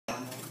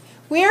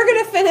we are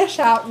going to finish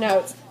out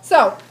notes.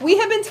 So we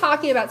have been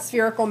talking about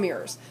spherical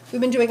mirrors.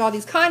 We've been doing all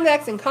these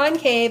convex and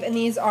concave, and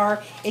these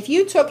are, if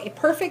you took a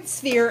perfect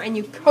sphere and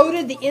you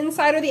coated the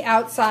inside or the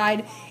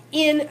outside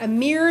in a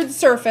mirrored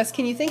surface,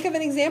 can you think of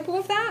an example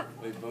of that?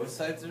 Wait, both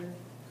sides are?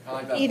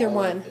 Like that Either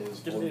one.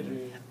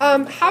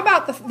 How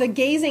about the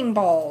gazing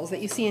balls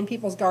that you see in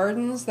people's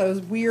gardens?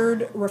 Those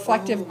weird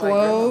reflective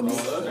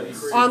globes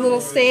on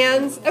little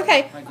stands?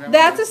 Okay,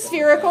 that's a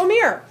spherical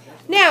mirror.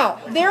 Now,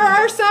 there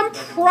are some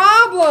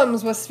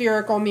problems with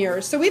spherical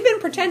mirrors. So we've been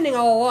pretending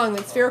all along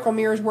that spherical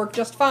mirrors work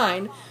just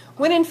fine,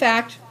 when in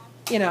fact,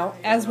 you know,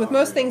 as with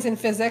most things in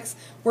physics,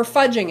 we're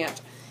fudging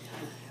it.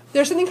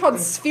 There's something called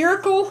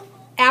spherical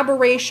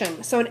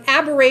aberration. So an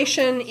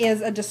aberration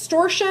is a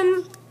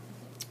distortion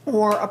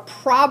or a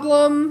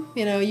problem.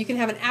 You know, you can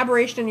have an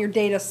aberration in your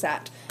data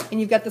set,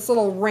 and you've got this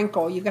little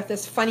wrinkle. You've got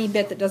this funny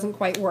bit that doesn't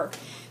quite work.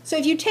 So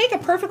if you take a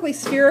perfectly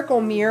spherical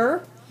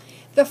mirror,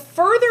 the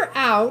further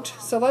out,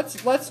 so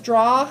let's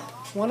draw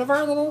one of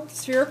our little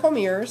spherical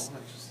mirrors.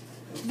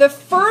 The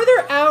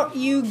further out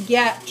you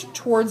get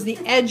towards the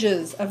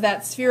edges of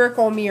that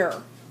spherical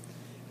mirror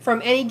from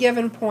any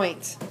given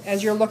point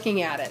as you're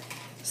looking at it.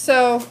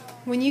 So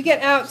when you get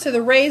out to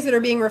the rays that are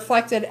being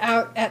reflected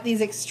out at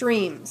these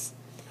extremes,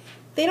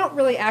 they don't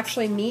really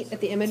actually meet at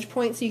the image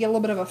point, so you get a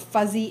little bit of a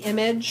fuzzy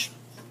image.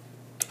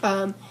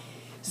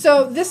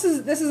 So this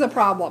is a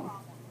problem.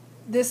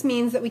 This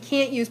means that we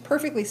can't use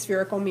perfectly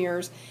spherical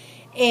mirrors,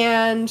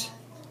 and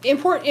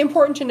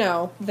important to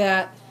know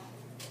that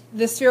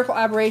the spherical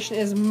aberration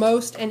is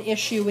most an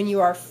issue when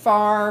you are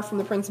far from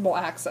the principal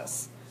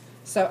axis.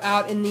 So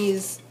out in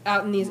these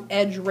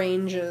edge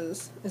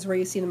ranges is where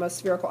you see the most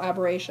spherical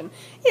aberration.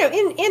 You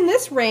know, in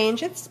this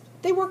range,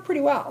 they work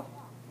pretty well.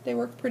 They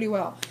work pretty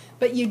well.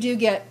 But you do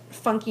get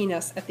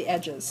funkiness at the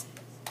edges.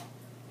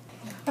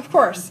 Of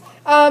course.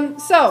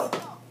 So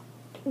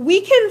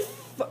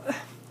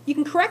you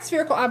can correct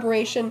spherical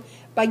aberration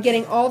by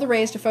getting all the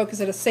rays to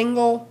focus at a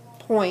single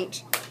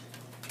point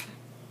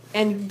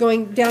and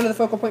going down to the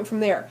focal point from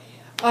there.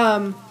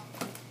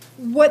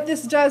 What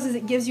this does is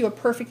it gives you a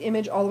perfect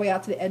image all the way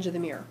out to the edge of the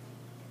mirror.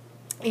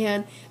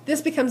 And this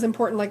becomes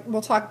important, like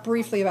we'll talk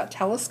briefly about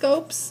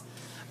telescopes.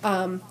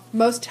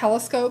 Most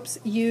telescopes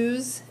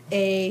use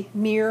a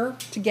mirror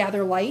to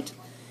gather light.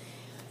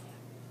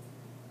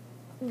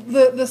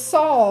 The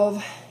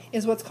solve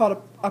is what's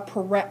called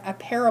a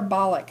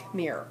parabolic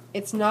mirror.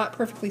 It's not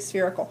perfectly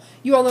spherical.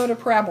 You all know what a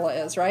parabola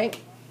is, right?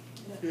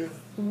 Yeah.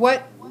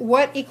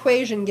 What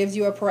equation gives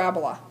you a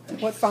parabola?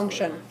 What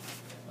function?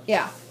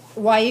 Yeah.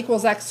 Y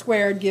equals x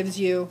squared gives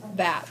you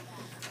that,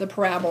 the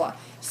parabola.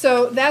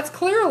 So that's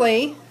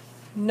clearly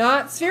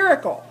not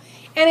spherical.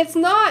 And it's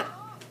not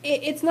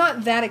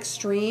that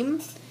extreme,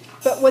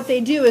 but what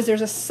they do is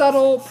there's a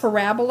subtle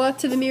parabola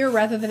to the mirror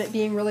rather than it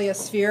being really a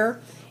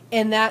sphere,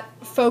 and that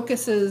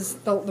focuses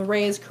the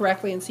rays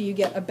correctly, and so you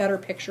get a better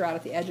picture out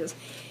at the edges.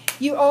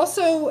 You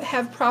also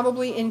have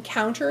probably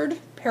encountered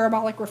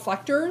parabolic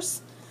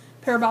reflectors.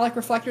 Parabolic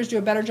reflectors do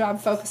a better job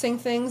focusing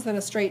things than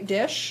a straight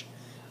dish.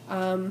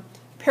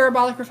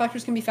 Parabolic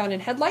reflectors can be found in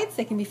headlights.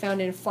 They can be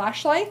found in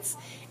flashlights.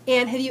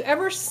 And have you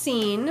ever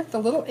seen the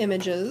little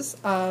images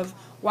of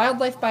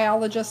wildlife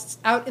biologists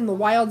out in the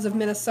wilds of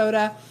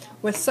Minnesota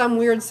with some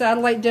weird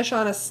satellite dish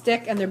on a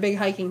stick and their big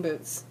hiking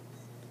boots?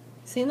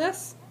 Seen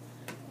this?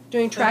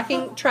 Doing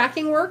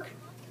tracking work?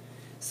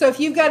 So if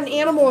you've got an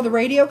animal with a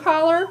radio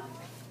collar,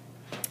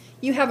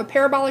 you have a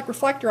parabolic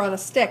reflector on a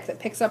stick that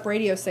picks up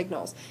radio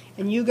signals,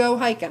 and you go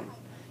hiking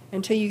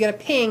until you get a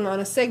ping on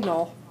a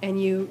signal,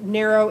 and you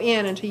narrow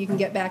in until you can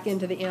get back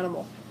into the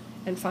animal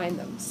and find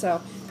them. So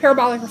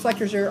parabolic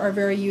reflectors are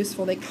very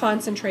useful. They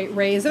concentrate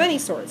rays of any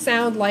sort,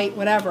 sound, light,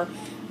 whatever,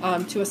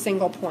 to a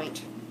single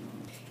point.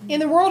 In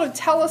the world of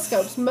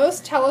telescopes,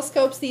 most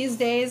telescopes these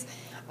days,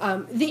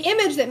 the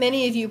image that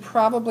many of you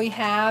probably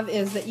have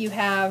is that you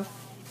have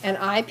an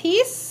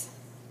eyepiece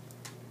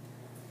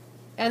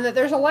and that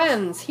there's a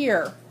lens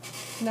here.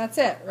 And that's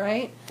it,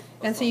 right?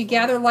 And so you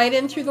gather light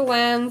in through the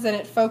lens and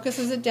it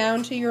focuses it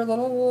down to your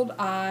little old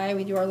eye.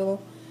 We do our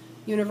little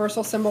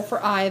universal symbol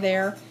for eye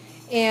there.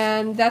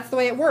 And that's the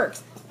way it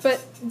works.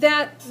 But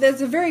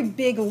there's a very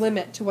big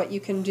limit to what you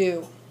can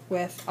do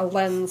with a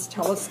lens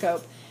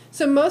telescope.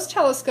 So most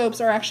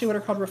telescopes are actually what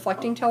are called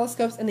reflecting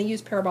telescopes, and they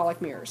use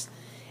parabolic mirrors.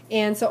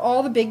 And so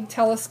all the big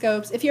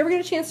telescopes, if you ever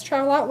get a chance to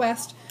travel out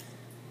west,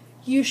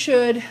 you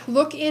should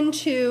look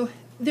into,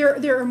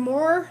 there are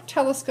more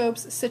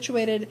telescopes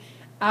situated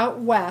out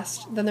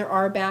west than there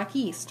are back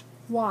east.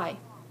 Why?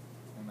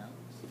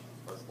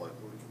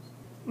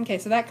 Okay,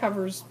 so that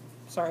covers,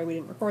 sorry we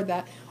didn't record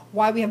that,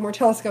 why we have more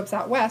telescopes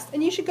out west,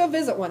 and you should go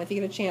visit one if you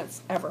get a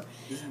chance ever.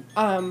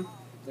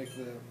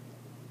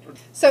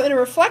 So in a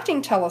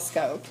reflecting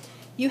telescope,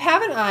 you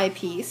have an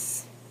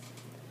eyepiece,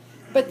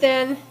 but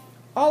then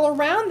all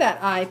around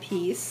that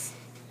eyepiece,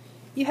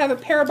 you have a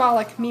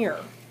parabolic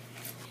mirror.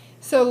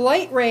 So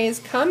light rays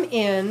come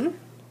in,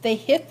 they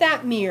hit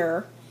that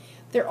mirror,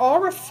 they're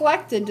all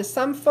reflected to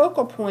some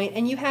focal point,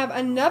 and you have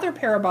another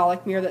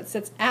parabolic mirror that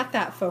sits at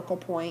that focal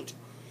point.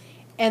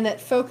 and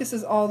that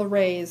focuses all the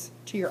rays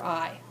to your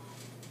eye.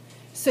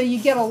 So you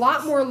get a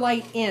lot more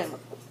light in.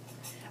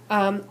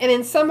 And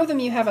in some of them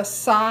you have a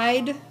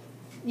side,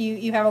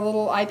 you have a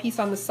little eyepiece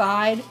on the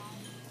side.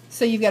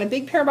 So you've got a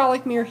big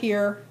parabolic mirror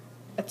here,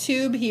 a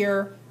tube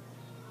here,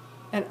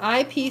 an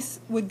eyepiece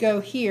would go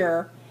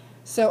here.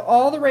 So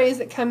all the rays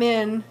that come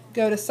in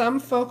go to some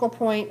focal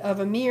point of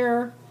a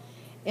mirror,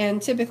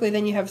 and typically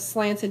then you have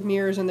slanted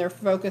mirrors and they're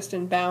focused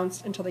and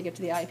bounced until they get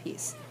to the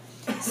eyepiece.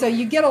 So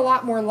you get a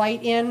lot more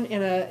light in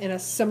a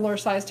similar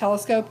sized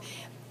telescope.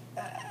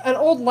 An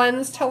old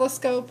lens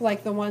telescope,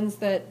 like the ones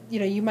that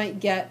you might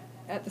get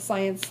at the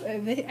science,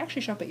 they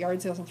actually show up at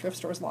yard sales and thrift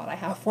stores a lot. I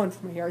have one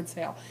from a yard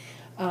sale.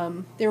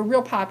 They were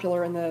real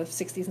popular in the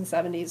 60s and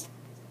 70s.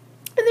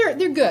 And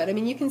they're good. I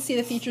mean, you can see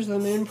the features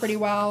of the moon pretty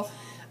well.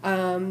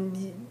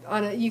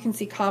 You can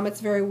see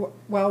comets very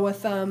well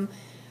with them.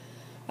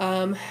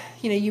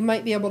 You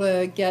might be able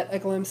to get a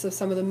glimpse of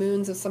some of the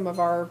moons of some of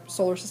our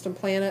solar system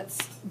planets,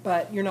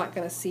 but you're not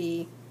going to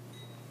see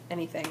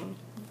anything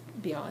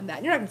beyond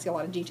that. You're not going to see a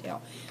lot of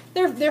detail.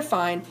 They're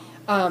fine.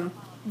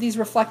 These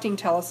reflecting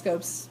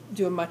telescopes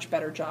do a much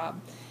better job.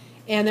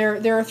 And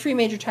there are 3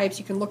 major types.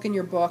 You can look in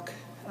your book.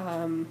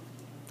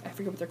 I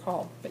forget what they're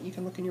called, but you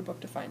can look in your book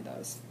to find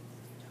those.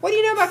 What do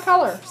you know about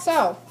color?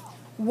 So,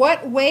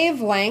 what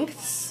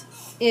wavelengths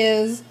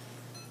is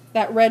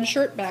that red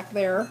shirt back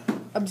there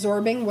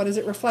absorbing? What is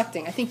it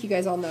reflecting? I think you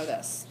guys all know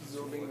this.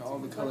 Absorbing all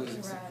the colors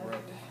except red.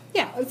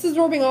 Yeah, it's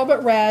absorbing all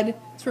but red.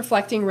 It's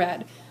reflecting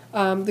red.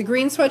 The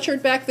green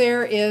sweatshirt back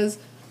there is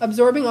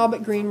absorbing all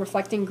but green,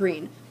 reflecting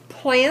green.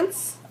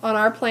 Plants on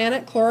our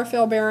planet,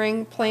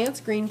 chlorophyll-bearing plants,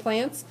 green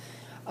plants,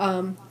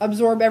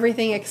 absorb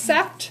everything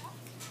except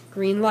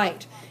green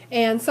light.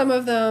 And some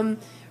of them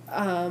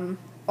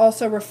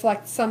also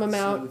reflect some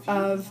amount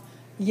of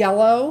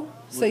yellow.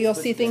 So you'll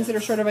see things that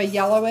are sort of a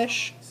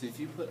yellowish. So if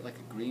you put like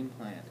a green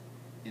plant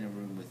in a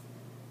room with,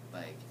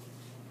 like,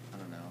 I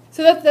don't know.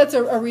 So that's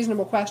a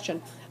reasonable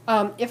question.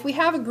 If we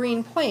have a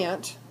green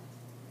plant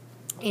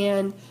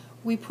and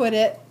we put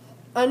it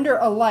under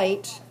a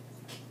light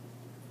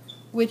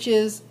which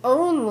is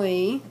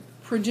only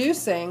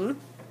producing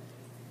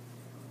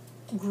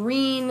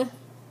green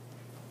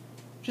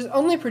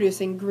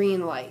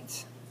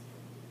light.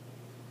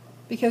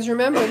 Because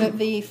remember that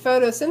the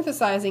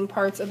photosynthesizing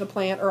parts of the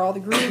plant are all the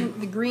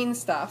green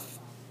stuff.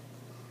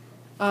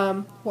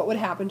 What would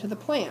happen to the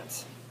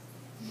plant?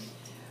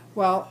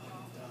 Well,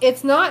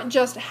 it's not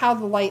just how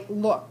the light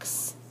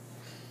looks.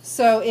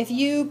 So if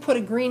you put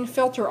a green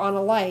filter on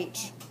a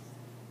light,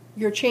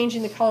 you're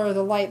changing the color of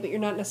the light, but you're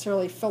not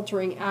necessarily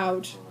filtering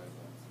out,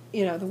 the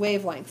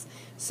wavelengths.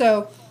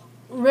 So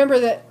remember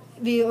that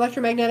the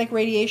electromagnetic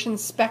radiation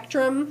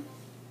spectrum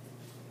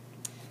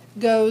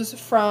goes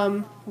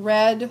from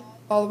red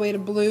all the way to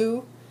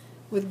blue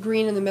with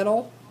green in the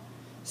middle.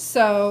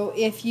 So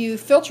if you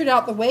filtered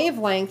out the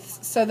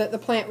wavelengths so that the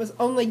plant was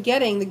only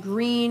getting the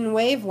green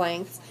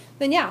wavelengths,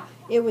 then yeah,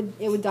 it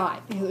would die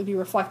because it would be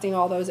reflecting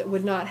all those. It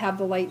would not have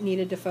the light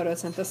needed to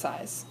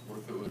photosynthesize.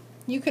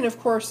 You can, of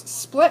course,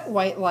 split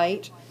white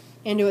light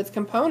into its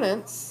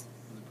components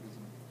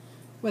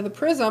with a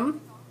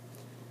prism,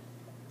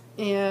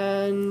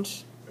 and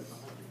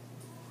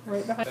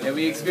right behind. And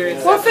we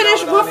experienced. We'll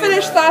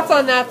finish thoughts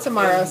on that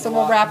tomorrow, so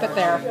we'll wrap it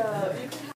there.